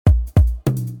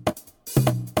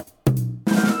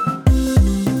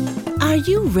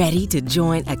you ready to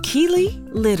join Akili,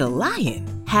 Little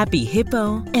Lion, Happy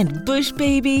Hippo, and Bush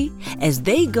Baby as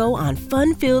they go on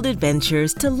fun-filled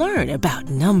adventures to learn about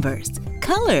numbers,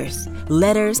 colors,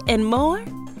 letters, and more?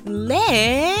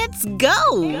 Let's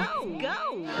go!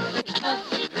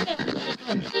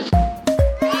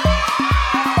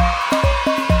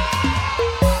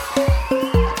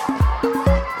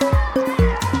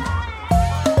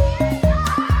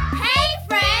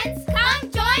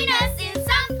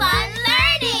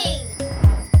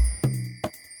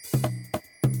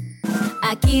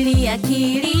 Akili,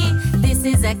 Akili, this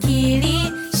is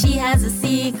Akili. She has a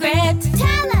secret.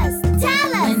 Tell us!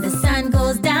 When the sun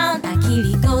goes down,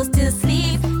 Akili goes to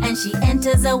sleep, and she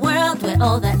enters a world where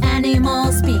all the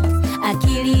animals speak.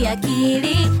 Akili,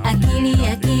 Akili, Akili,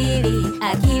 Akili,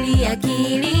 Akili,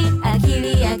 Akili,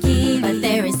 Akili, Akili. But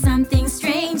there is something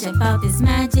strange about this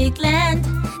magic land.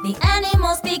 The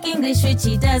animals speak English which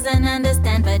she doesn't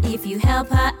understand, but if you help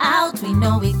her out, we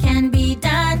know it can be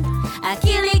done.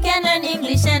 Akili can learn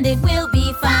English and it will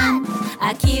be fun.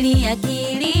 Akili,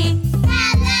 Akili,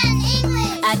 Can learn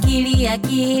English! Akili,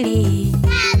 Akili,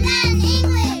 Can learn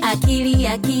English! Akili,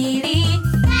 Akili,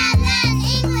 Can learn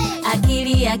English!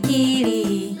 Akili,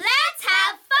 Akili. Let's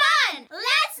have fun!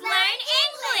 Let's learn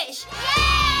English!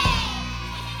 Yay!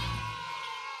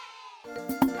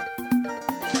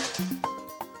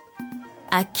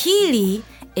 Akili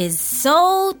is so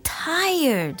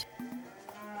tired.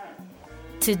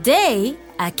 Today,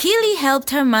 Akili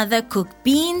helped her mother cook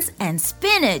beans and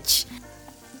spinach.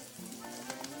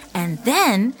 And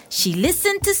then she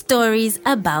listened to stories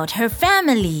about her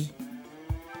family.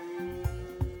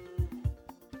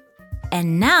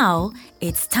 And now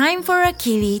it's time for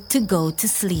Akili to go to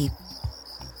sleep.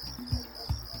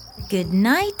 Good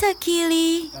night,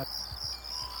 Akili.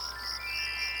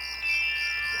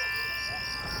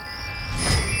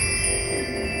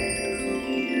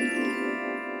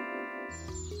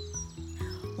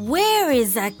 Where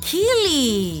is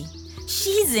Akili?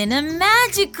 She's in a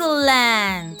magical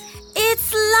land.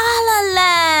 It's La La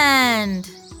Land.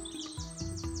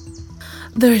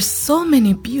 There's so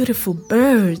many beautiful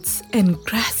birds and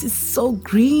grass is so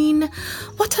green.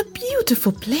 What a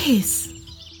beautiful place.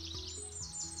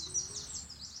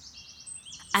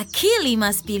 Akili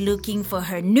must be looking for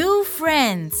her new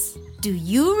friends. Do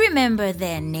you remember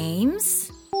their names?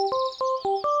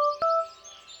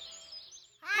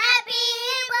 Happy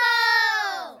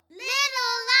Hippo!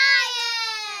 Little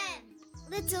Lion!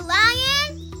 Little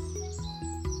Lion?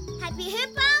 Happy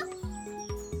Hippo?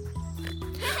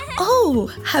 Oh,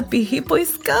 Happy Hippo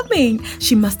is coming.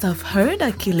 She must have heard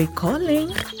Akili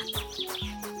calling.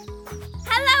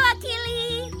 Hello,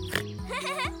 Akili!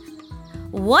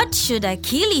 What should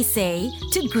Akili say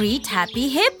to greet Happy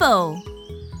Hippo?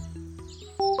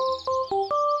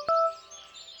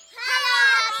 Hello,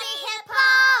 Happy Hippo!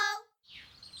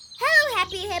 Hello,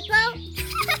 Happy Hippo!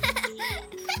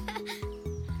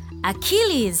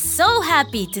 Akili is so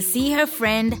happy to see her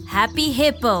friend Happy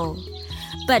Hippo.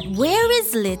 But where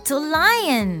is Little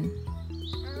Lion?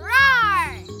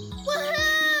 Roar!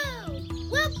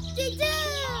 Woohoo!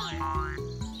 Whoop-de-doo!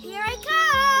 Here I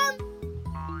come!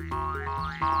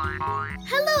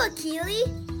 Hello, Akili.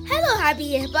 Hello,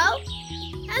 Happy Hippo.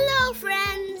 Hello,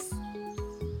 friends.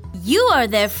 You are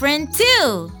their friend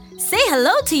too. Say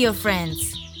hello to your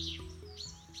friends.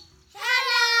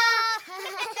 Hello!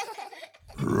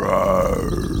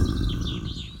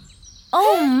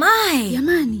 Oh my!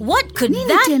 Jamani, What could nini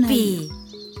that tena be?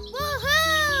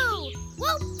 Woohoo!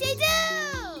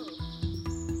 Whoop-de-doo!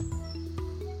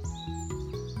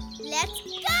 Let's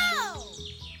go!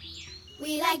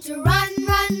 We like to run,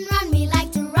 run, run. We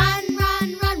like to run,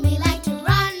 run, run. We like to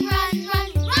run, run, run,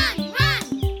 run, run.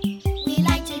 We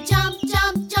like to jump,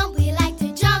 jump, jump. We like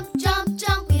to jump, jump,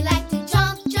 jump. We like to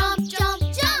jump, jump, jump,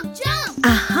 jump, jump.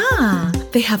 Aha!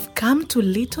 They have come to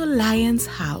Little Lion's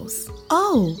house.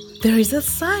 Oh, there is a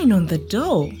sign on the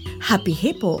door. Happy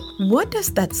Hippo, what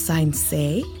does that sign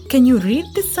say? Can you read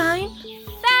the sign?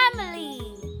 Family.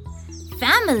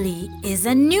 Family is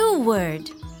a new word.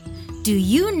 Do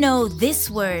you know this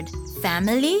word,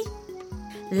 family?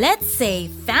 Let's say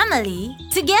family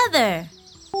together.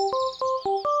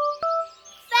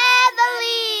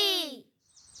 Family.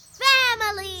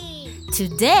 Family.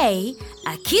 Today,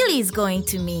 Akili is going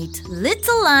to meet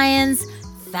Little Lion's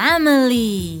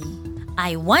family.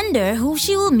 I wonder who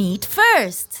she will meet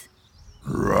first.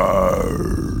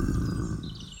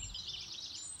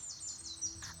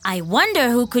 I wonder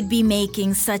who could be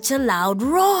making such a loud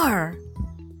roar.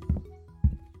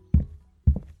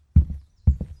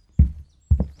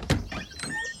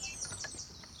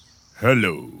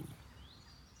 Hello.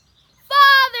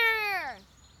 Father!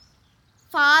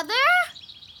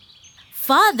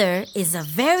 Father is a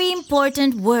very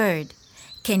important word.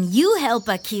 Can you help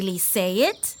Akili say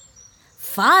it?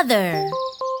 Father.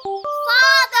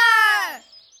 Father!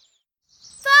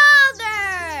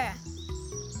 Father!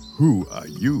 Who are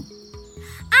you?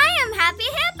 I am Happy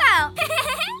Hippo.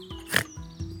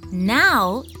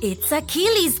 Now it's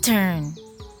Akili's turn.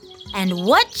 And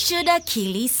what should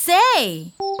Akili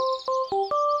say?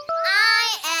 I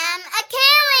am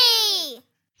Akili.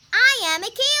 I am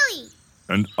Akili.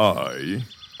 And I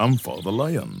am Father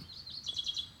Lion.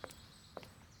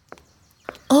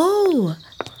 Oh,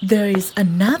 there is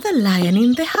another lion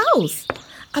in the house.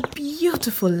 A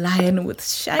beautiful lion with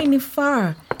shiny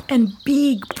fur and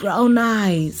big brown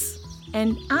eyes.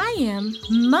 And I am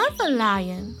Mother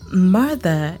Lion.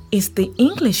 Mother is the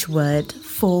English word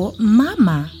for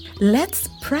mama. Let's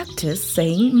practice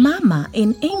saying mama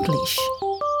in English.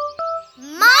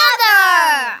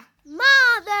 Mother!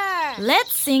 Mother!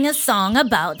 Let's sing a song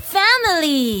about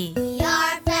family. We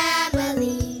are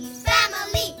family.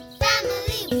 Family,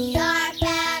 family. We are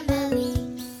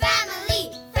family.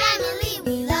 Family, family.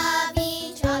 We love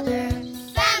each other.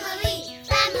 Family,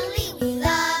 family. We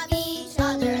love each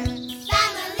other.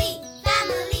 Family,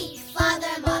 family.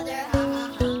 Father, mother, ha ha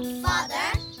ha. Father,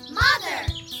 mother.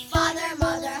 Father,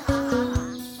 mother, ha ha ha.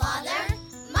 Father,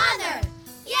 mother.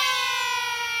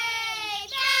 Yay!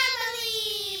 Family!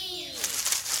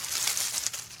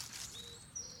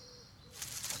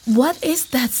 What is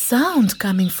that sound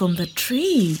coming from the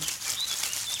tree?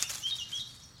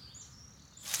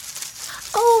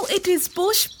 Oh, it is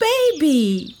Bush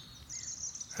Baby.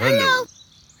 Hello.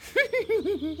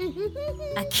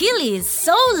 Akili is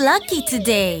so lucky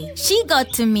today. She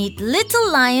got to meet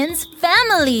Little Lion's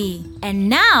family. And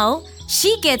now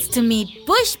she gets to meet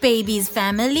Bush Baby's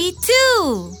family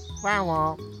too.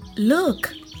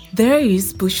 Look, there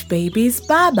is Bush Baby's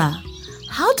Baba.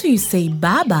 How do you say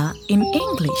Baba in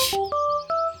English?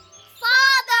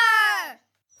 Father!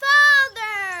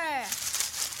 Father!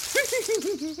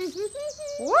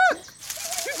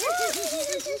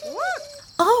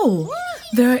 Oh,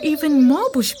 there are even more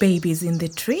Bush Babies in the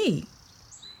tree.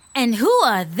 And who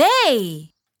are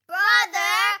they?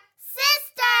 Brother!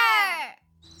 Sister!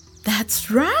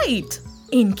 That's right.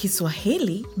 In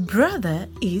Kiswahili, brother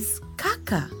is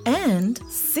kaka and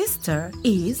sister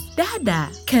is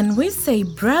dada. Can we say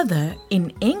brother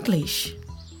in English?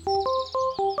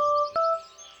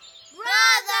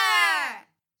 Brother!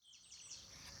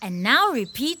 And now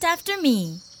repeat after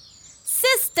me.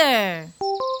 Sister.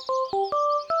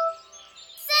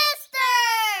 Sister!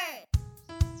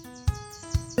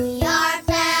 We are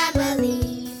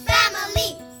family.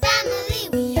 Family, family.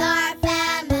 We are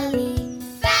family.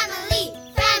 Family,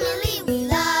 family. We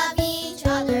love each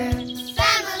other.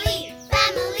 Family,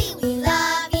 family. We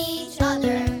love each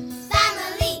other.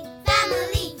 Family,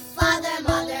 family. Father,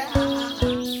 mother, ha ha ha.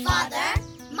 Father,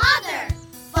 mother.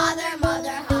 Father,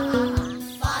 mother, ha ha ha.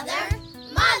 Father,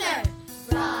 mother.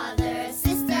 Brother,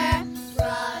 sister.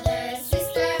 Brother,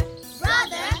 sister.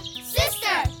 Brother,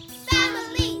 sister.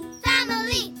 Family,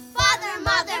 family. Father,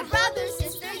 mother, brother,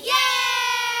 sister. Yay!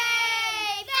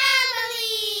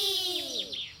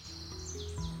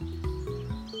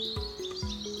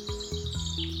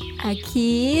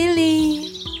 Family!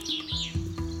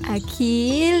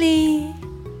 Akili.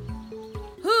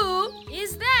 Who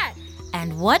is that?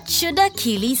 And what should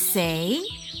Akili say?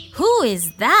 Who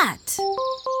is that?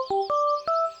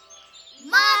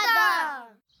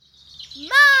 Mother!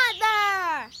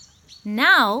 Mother!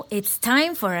 Now it's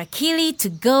time for Akili to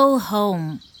go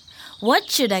home. What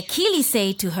should Akili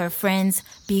say to her friends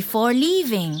before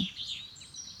leaving?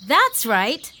 That's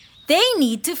right. They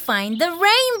need to find the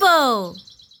rainbow.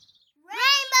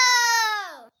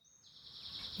 Rainbow!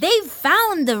 They've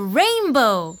found the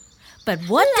rainbow. But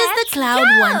what does the cloud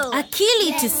want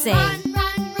Akili to say? Run,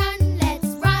 run, run, let's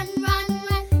run, run,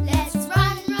 run. Let's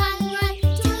run, run, run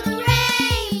to the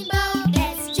rainbow.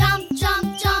 Let's jump, jump,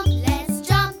 jump. Let's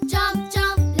jump, jump,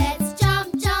 jump. Let's jump,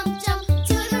 jump, jump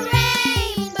to the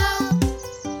rainbow.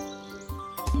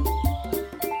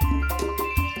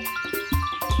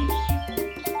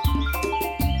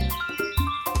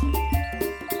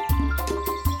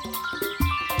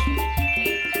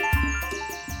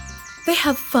 They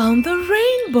have found the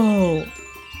rainbow.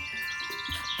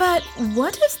 But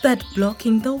what is that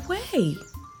blocking the way?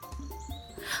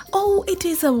 Oh, it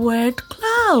is a word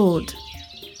cloud.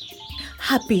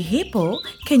 Happy Hippo,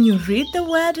 can you read the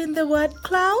word in the word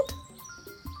cloud?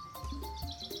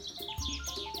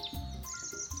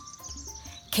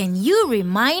 Can you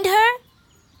remind her?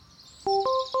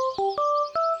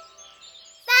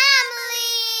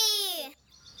 Family!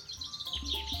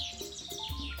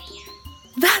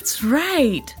 That's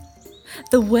right.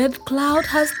 The wet cloud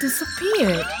has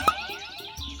disappeared.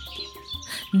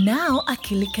 Now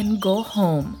Akili can go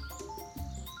home.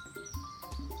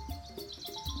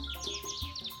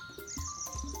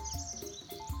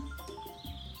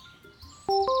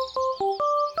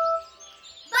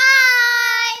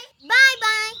 Bye!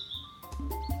 Bye-bye!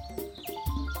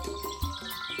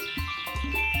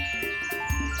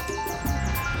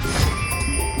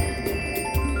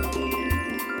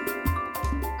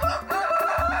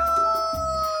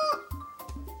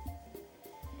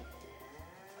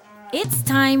 It's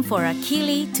time for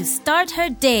Akili to start her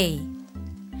day.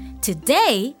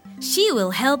 Today, she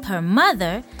will help her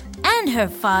mother and her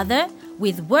father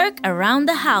with work around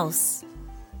the house.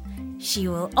 She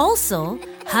will also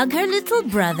hug her little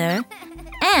brother,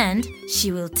 and she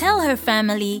will tell her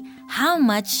family how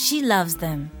much she loves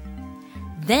them.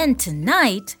 Then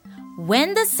tonight,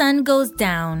 when the sun goes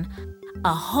down,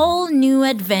 a whole new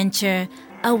adventure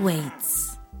awaits.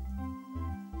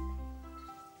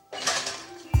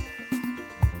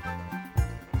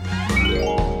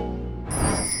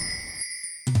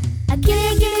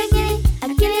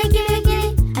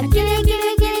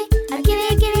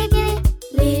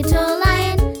 Little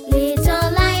lion,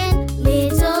 little lion,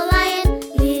 little lion,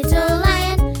 little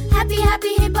lion. Happy,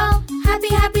 happy hippo, happy,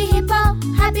 happy hippo,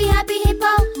 happy, happy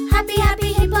hippo, happy,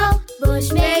 happy hippo. Bush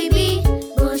baby,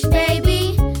 bush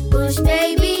baby, bush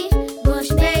baby, bush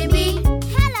baby.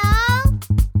 Hello,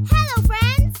 hello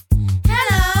friends.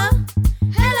 Hello,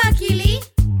 hello Akili.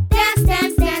 Dance,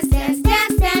 dance, dance, dance,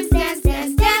 dance, dance, dance,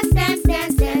 dance, dance, dance,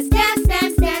 dance, dance, dance,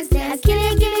 dance, dance, dance. Akili,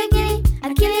 Akili,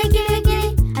 Akili, Akili,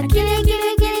 Akili, Akili,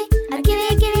 Akili, Akili,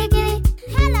 Akili, Akili.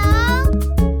 Hello,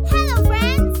 hello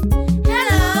friends.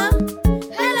 Hello,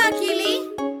 hello Akili.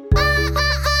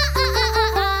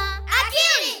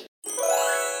 Akili.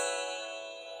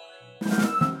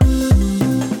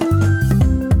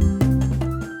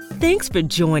 Thanks for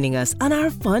joining us on our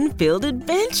fun-filled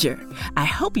adventure. I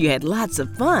hope you had lots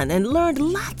of fun and learned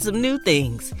lots of new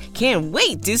things. Can't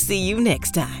wait to see you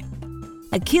next time.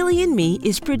 Akili and Me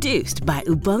is produced by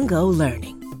Ubungo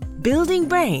Learning. Building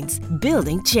brains,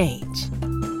 building change.